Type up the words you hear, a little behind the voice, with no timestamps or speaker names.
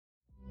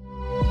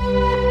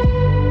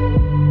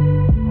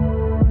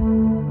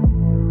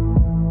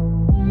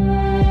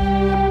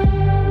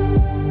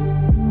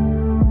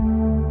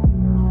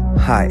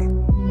Hi,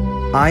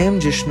 I am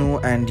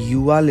Jishnu and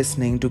you are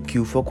listening to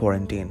Q for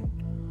Quarantine,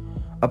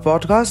 a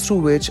podcast through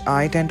which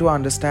I tend to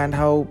understand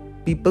how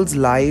people's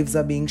lives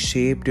are being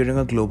shaped during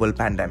a global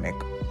pandemic,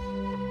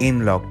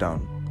 in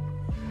lockdown.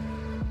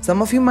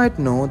 Some of you might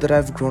know that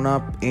I've grown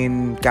up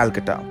in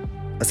Calcutta,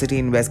 a city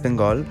in West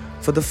Bengal,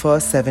 for the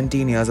first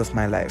 17 years of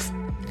my life.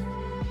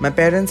 My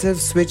parents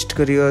have switched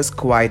careers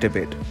quite a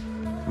bit.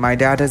 My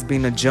dad has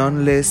been a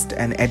journalist,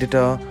 an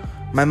editor.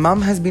 My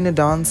mum has been a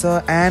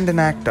dancer and an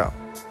actor.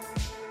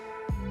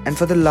 And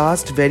for the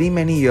last very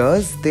many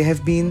years, they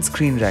have been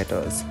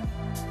screenwriters.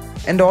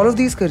 And all of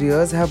these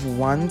careers have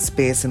one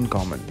space in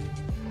common: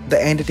 the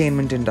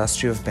entertainment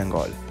industry of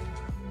Bengal,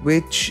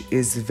 which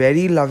is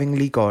very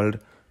lovingly called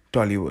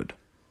Tollywood.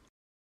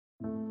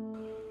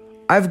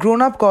 I've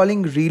grown up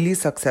calling really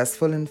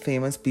successful and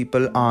famous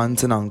people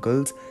aunts and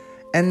uncles,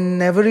 and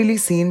never really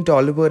seen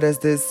Tollywood as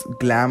this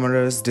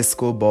glamorous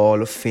disco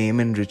ball of fame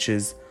and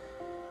riches.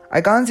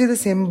 I can't say the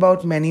same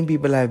about many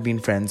people I've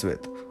been friends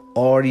with,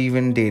 or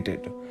even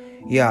dated.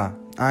 Yeah,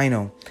 I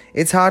know,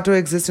 it's hard to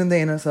exist in the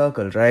inner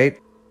circle, right?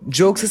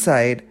 Jokes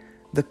aside,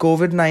 the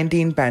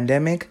COVID-19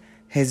 pandemic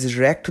has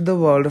wrecked the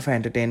world of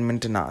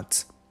entertainment and arts,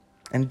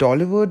 and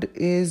Tollywood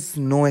is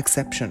no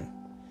exception.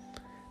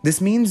 This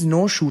means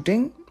no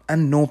shooting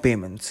and no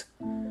payments.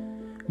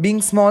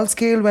 Being small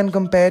scale when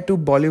compared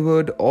to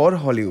Bollywood or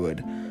Hollywood,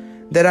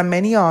 there are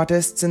many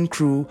artists and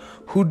crew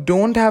who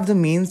don't have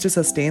the means to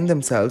sustain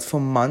themselves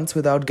for months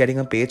without getting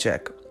a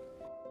paycheck.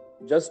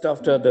 Just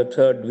after the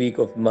third week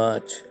of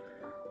March,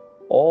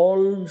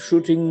 all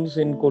shootings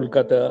in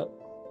Kolkata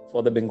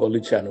for the Bengali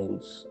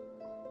channels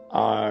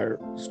are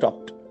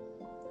stopped.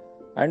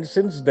 And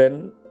since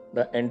then,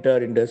 the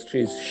entire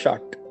industry is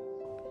shut.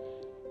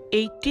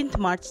 18th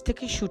March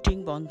থেকে shooting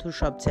বন্ধ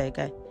সব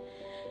জায়গায়।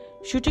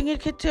 শুটিংয়ের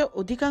ক্ষেত্রে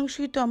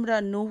অধিকাংশই তো আমরা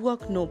no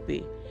work no pay.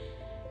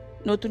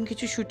 নতুন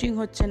কিছু শুটিং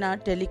হচ্ছে না,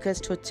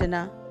 টেলিকাস্ট হচ্ছে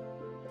না।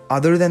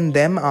 Other than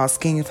them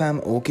asking if I'm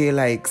okay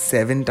like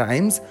 7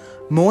 times,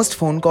 most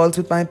phone calls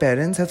with my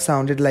parents have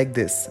sounded like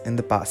this in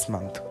the past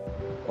month.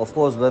 Of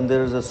course, when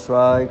there is a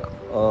strike,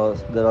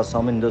 there are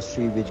some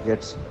industry which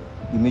gets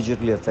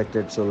immediately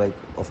affected. So like,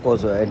 of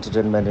course, the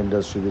entertainment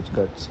industry which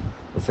gets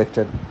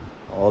affected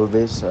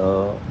always.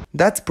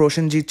 That's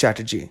Proshanjit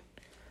Chatterjee.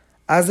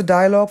 As the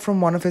dialogue from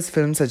one of his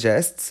films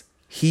suggests,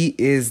 he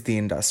is the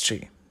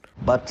industry.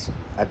 But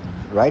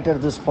right at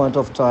this point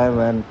of time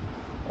when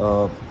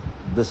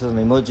this is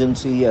an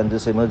emergency, and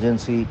this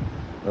emergency,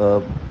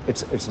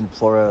 it's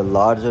for a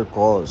larger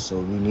cause. So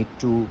we need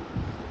to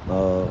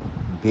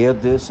bear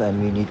this and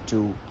we need to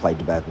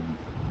fight back.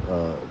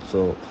 So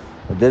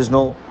there's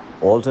no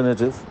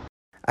alternative.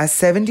 As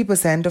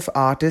 70% of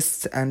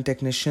artists and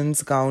technicians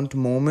count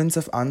moments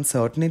of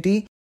uncertainty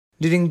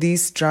during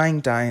these trying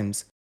times,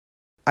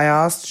 I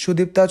asked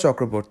Sudipta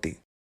Chakraborty,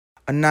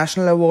 a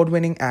national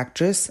award-winning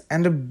actress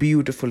and a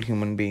beautiful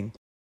human being,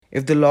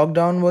 if the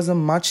lockdown was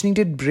a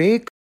much-needed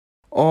break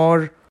or...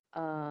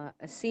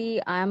 See,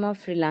 I am a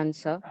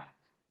freelancer,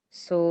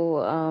 so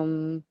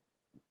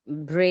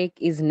break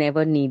is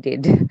never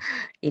needed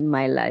in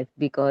my life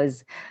because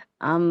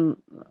I'm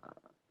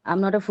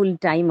not a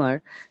full-timer,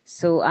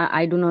 so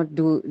I do not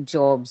do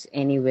jobs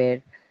anywhere.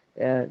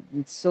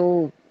 So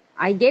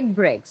I get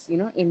breaks,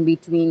 in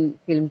between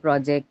film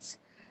projects,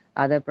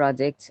 other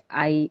projects.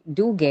 I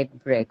do get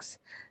breaks,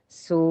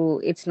 so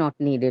it's not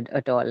needed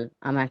at all.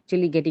 I'm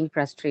actually getting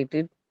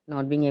frustrated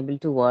not being able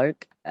to work.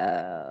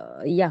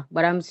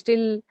 But I'm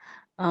still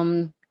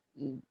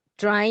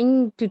trying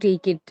to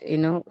take it,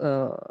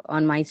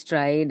 on my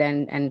stride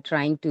and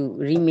trying to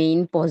remain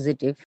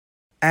positive.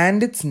 And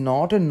it's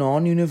not a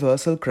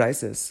non-universal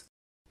crisis.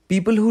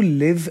 People who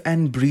live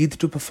and breathe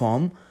to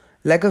perform,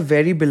 like a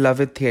very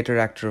beloved theatre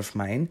actor of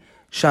mine,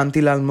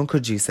 Shantilal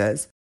Mukherjee, says,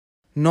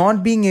 not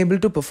being able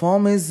to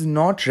perform is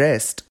not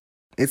rest.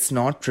 It's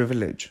not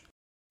privilege.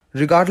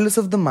 Regardless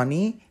of the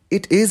money,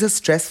 it is a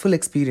stressful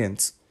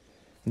experience.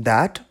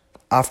 That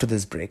after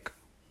this break.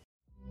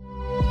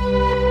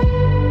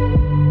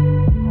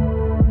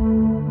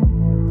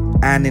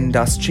 An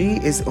industry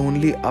is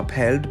only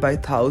upheld by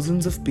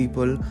thousands of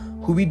people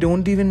who we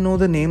don't even know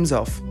the names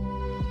of,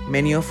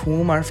 many of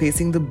whom are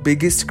facing the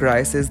biggest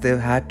crisis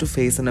they've had to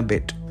face in a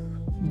bit.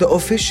 The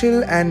official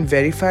and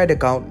verified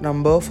account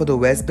number for the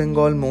West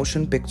Bengal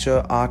Motion Picture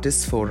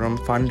Artists Forum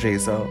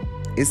fundraiser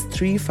is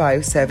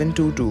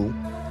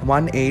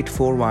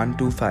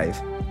 35722184125,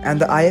 and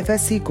the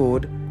IFSC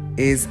code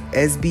is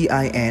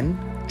SBIN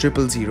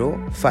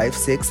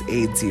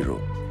 0005680.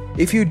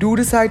 If you do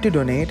decide to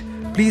donate,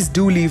 please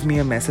do leave me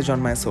a message on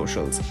my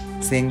socials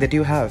saying that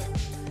you have.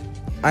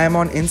 I am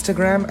on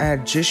Instagram at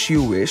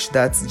JishYouWish,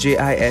 that's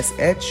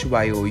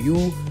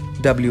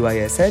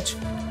JISHYOUWISH,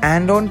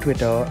 and on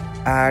Twitter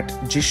at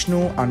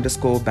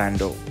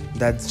Jishnu_Bando,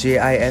 that's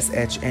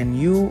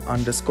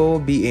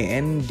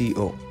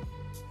JISHNU_BANDO.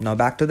 Now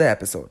back to the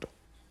episode.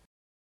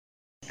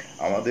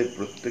 আমাদের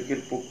প্রত্যেকের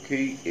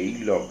পক্ষেই এই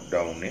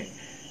লকডাউনে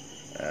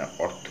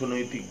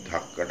অর্থনৈতিক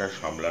ধাক্কাটা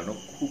সামলানো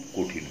খুব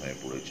কঠিন হয়ে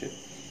পড়েছে।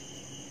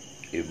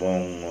 এবং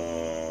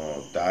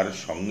তার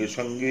সঙ্গে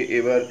সঙ্গে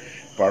এবার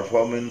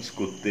পারফরমেন্স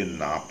করতে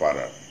না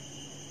পারার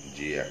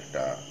যে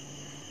একটা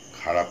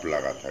খারাপ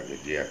লাগা থাকে,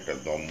 যে একটা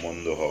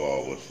দমবন্ধ হওয়া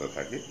অবস্থা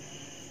থাকে,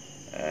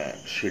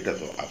 সেটা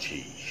তো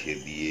আছেই।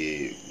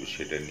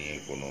 সেটা নিয়ে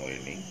কোনো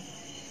নেই।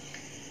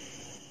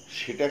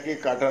 সেটাকে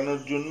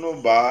কাটানোর জন্য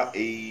বা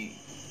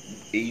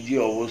এই যে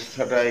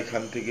অবস্থাটা,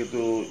 এখান থেকে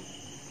তো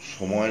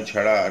সময়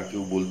ছাড়া আর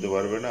কেউ বলতে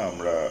পারবে না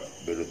আমরা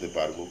বেরোতে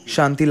পারবো।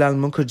 Shantilal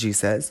Mukherjee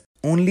says,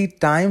 only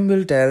time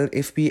will tell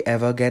if we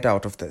ever get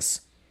out of this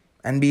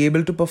and be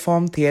able to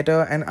perform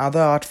theatre and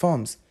other art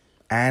forms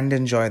and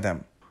enjoy them.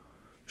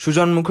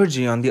 Sujan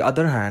Mukherjee, on the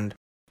other hand,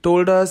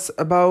 told us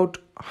about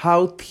how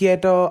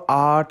theatre,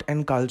 art and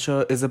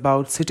culture is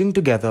about sitting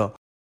together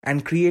and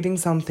creating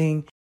something,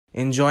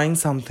 enjoying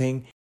something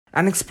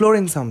and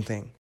exploring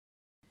something,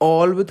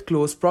 all with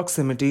close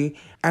proximity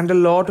and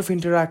a lot of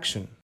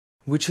interaction,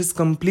 which has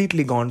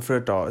completely gone for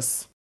a toss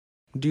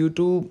due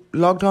to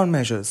lockdown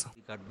measures.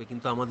 কাটবে,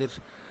 কিন্তু আমাদের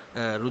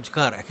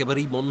রোজগার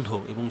একেবারেই বন্ধ,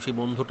 এবং সেই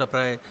বন্ধটা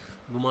প্রায়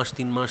 2 মাস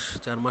 3 মাস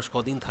 4 মাস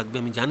কদিন থাকবে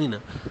আমি জানি না।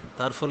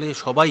 তার ফলে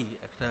সবাই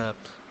একটা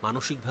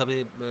মানসিকভাবে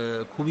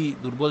খুবই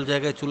দুর্বল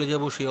জায়গায় চলে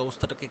যাব। সেই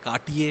অবস্থাটাকে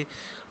কাটিয়ে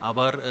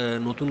আবার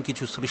নতুন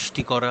কিছু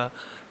সৃষ্টি করা,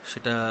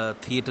 সেটা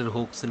থিয়েটার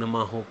হোক,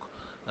 সিনেমা হোক,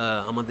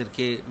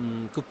 আমাদেরকে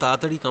খুব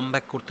তাড়াতাড়ি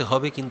কামব্যাক করতে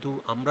হবে। কিন্তু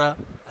আমরা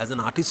অ্যাজ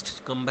অ্যান আর্টিস্ট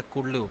কামব্যাক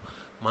করলেও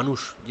মানুষ,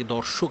 যে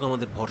দর্শক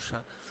আমাদের ভরসা,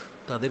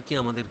 তাদেরকে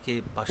আমাদেরকে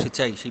পাশে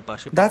চাই, সেই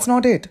পাশে। That's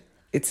not it.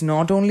 It's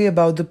not only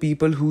about the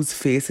people whose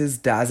faces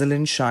dazzle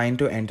and shine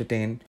to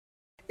entertain.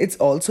 It's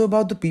also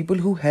about the people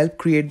who help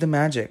create the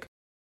magic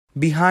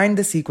behind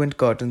the sequined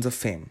curtains of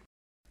fame.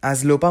 As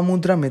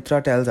Lopamudra Mitra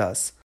tells us,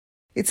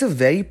 it's a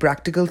very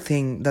practical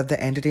thing that the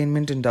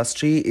entertainment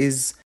industry is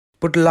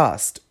put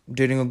last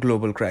during a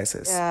global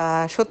crisis.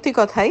 সত্যি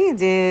কথাই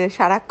যে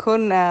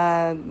সারাক্ষণ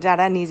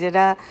যারা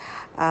নিজেরা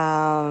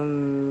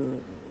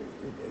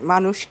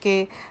মানুষকে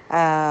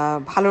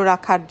ভালো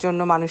রাখার জন্য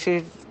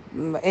মানুষের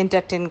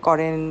এন্টারটেন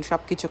করেন,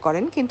 সব কিছু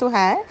করেন, কিন্তু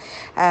হ্যাঁ,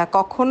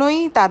 কখনোই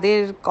তাদের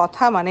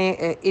কথা মানে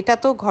এটা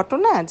তো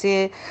ঘটনা যে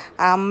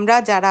আমরা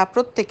যারা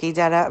প্রত্যেকেই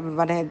যারা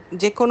মানে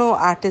যে কোনো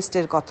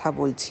আর্টিস্টের কথা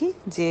বলছি,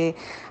 যে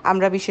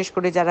আমরা বিশেষ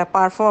করে যারা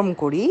পারফর্ম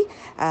করি,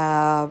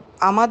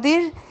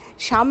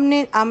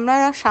 আমরা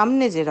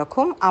সামনে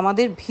যেরকম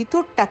আমাদের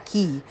ভিতরটা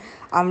কি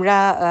আমরা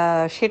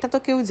সেটা তো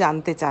কেউ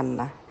জানতে চান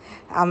না।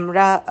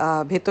 আমরা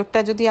ভেতরটা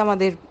যদি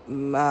আমাদের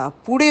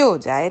পুড়েও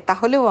যায়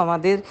তাহলেও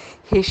আমাদের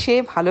হেসে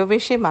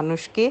ভালোবেসে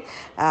মানুষকে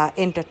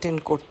এন্টারটেন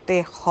করতে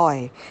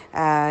হয়।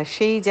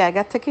 সেই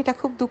জায়গা থেকে এটা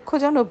খুব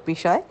দুঃখজনক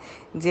বিষয়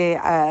যে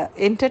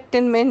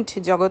এন্টারটেনমেন্ট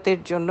জগতের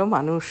জন্য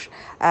মানুষ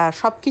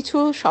সব কিছু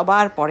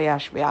সবার পরে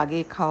আসবে, আগে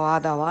খাওয়া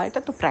দাওয়া,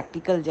 এটা তো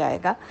প্র্যাকটিক্যাল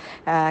জায়গা,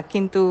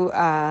 কিন্তু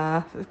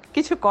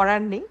কিছু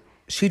করার নেই।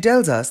 She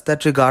tells us that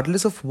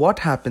regardless of what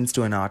happens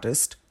to an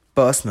artist,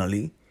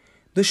 personally,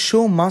 the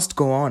show must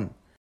go on.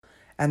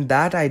 And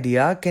that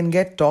idea can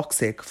get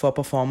toxic for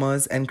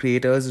performers and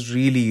creators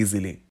really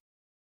easily.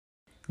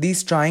 These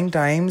trying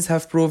times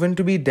have proven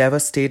to be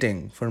devastating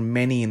for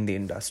many in the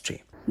industry.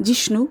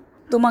 Jishnu,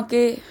 তোমাকে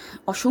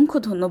অসংখ্য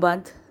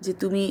ধন্যবাদ যে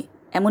তুমি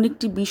এমন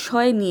একটি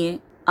বিষয় নিয়ে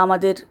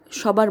আমাদের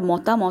সবার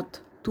মতামত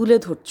তুলে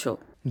ধরছো।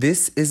 This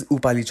is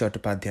Upali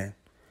Chattopadhyay,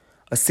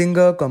 a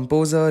singer,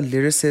 composer,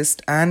 lyricist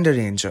and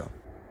arranger.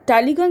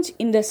 Tollygunge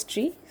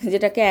industry,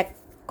 যেটাকে এক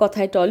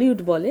কথায় টলিউড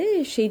বলে,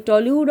 সেই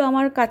টলিউড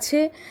আমার কাছে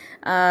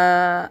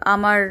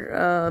আমার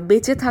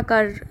বেঁচে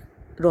থাকার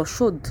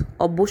রসদ,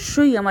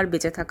 অবশ্যই আমার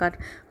বেঁচে থাকার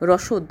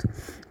রসদ,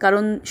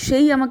 কারণ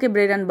সেই আমাকে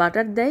ব্রেড অ্যান্ড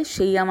বাটার দেয়,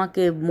 সেই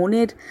আমাকে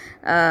মনের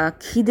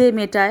খিদে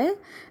মেটায়,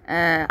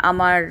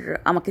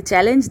 আমাকে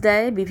চ্যালেঞ্জ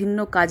দেয়, বিভিন্ন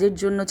কাজের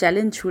জন্য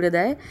চ্যালেঞ্জ ছুড়ে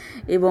দেয়,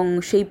 এবং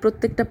সেই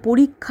প্রত্যেকটা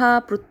পরীক্ষা,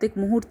 প্রত্যেক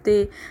মুহূর্তে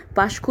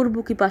পাশ করব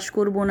কি পাশ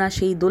করব না,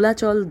 সেই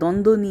দোলাচল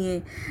দ্বন্দ্ব নিয়ে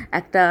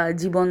একটা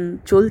জীবন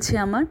চলছে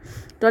আমার।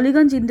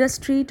 টলিগঞ্জ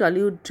ইন্ডাস্ট্রি,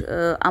 টলিউড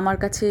আমার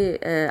কাছে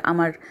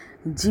আমার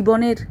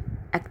জীবনের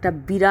একটা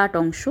বিরাট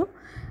অংশ,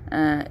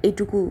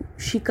 এইটুকু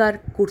স্বীকার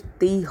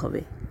করতেই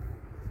হবে।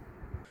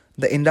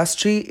 The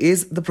industry is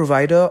the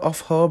provider of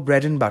her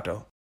bread and butter,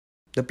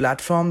 the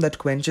platform that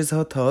quenches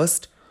her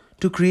thirst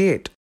to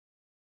create.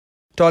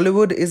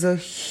 Tollywood is a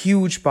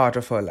huge part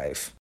of her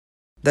life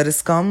that has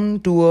come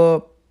to a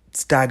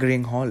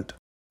staggering halt.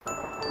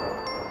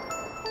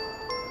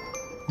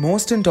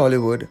 Most in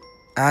Tollywood,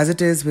 as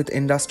it is with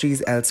industries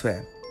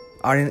elsewhere,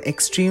 are in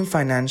extreme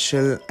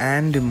financial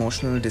and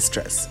emotional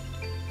distress.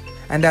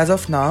 And as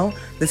of now,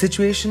 the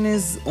situation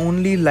is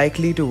only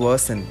likely to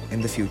worsen in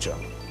the future.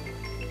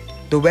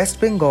 The West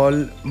Bengal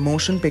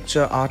Motion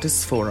Picture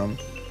Artists Forum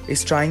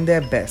is trying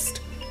their best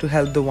to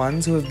help the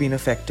ones who have been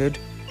affected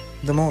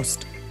the most.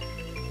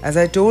 As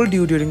I told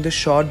you during the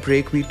short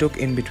break we took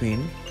in between,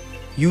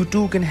 you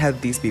too can help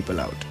these people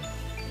out.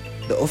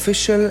 The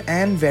official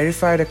and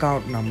verified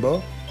account number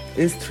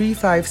is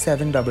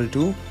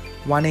 35722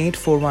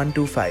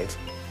 184125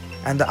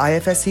 and the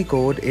IFSC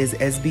code is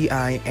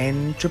SBIN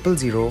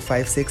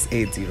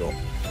 0005680.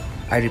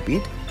 I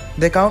repeat,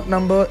 the account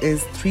number is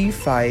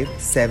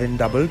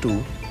 35722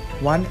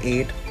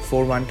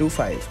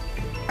 4125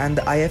 and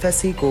the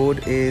IFSC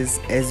code is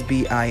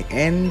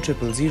SBIN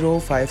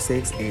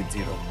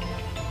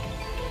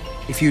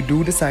 0005680. If you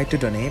do decide to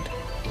donate,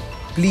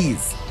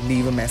 please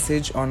leave a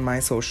message on my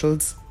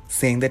socials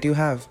saying that you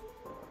have.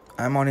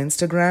 I'm on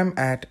Instagram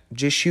at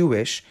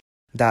JishUwish,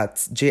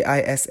 that's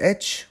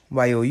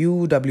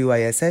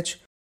JISHYOUWISH,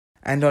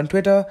 and on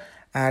Twitter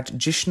at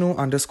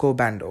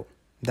Jishnu_Bando,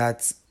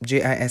 that's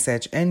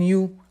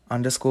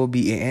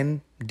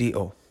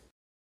JISHNU_BANDO.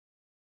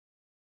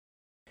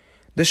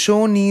 The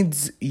show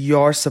needs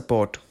your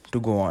support to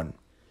go on.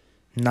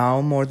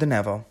 Now more than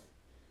ever.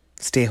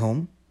 Stay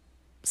home,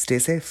 stay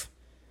safe.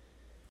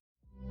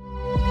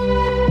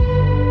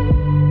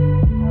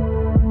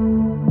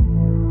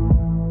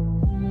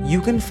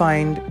 You can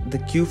find the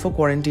Q for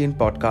Quarantine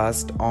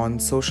podcast on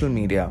social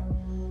media.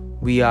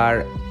 We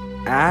are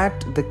at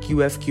the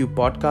QFQ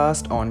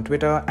podcast on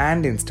Twitter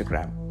and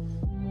Instagram.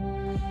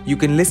 You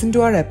can listen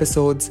to our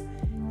episodes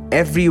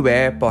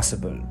everywhere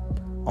possible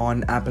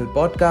on Apple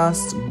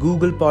Podcasts,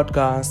 Google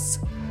Podcasts,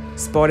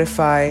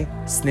 Spotify,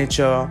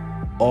 Snitcher,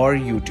 or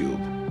YouTube.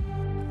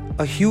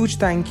 A huge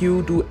thank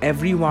you to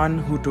everyone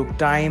who took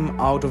time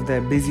out of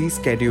their busy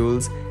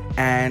schedules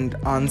and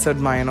answered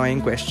my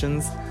annoying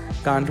questions.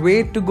 Can't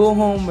wait to go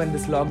home when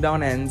this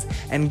lockdown ends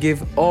and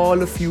give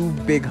all of you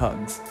big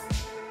hugs.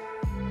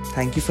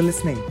 Thank you for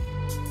listening.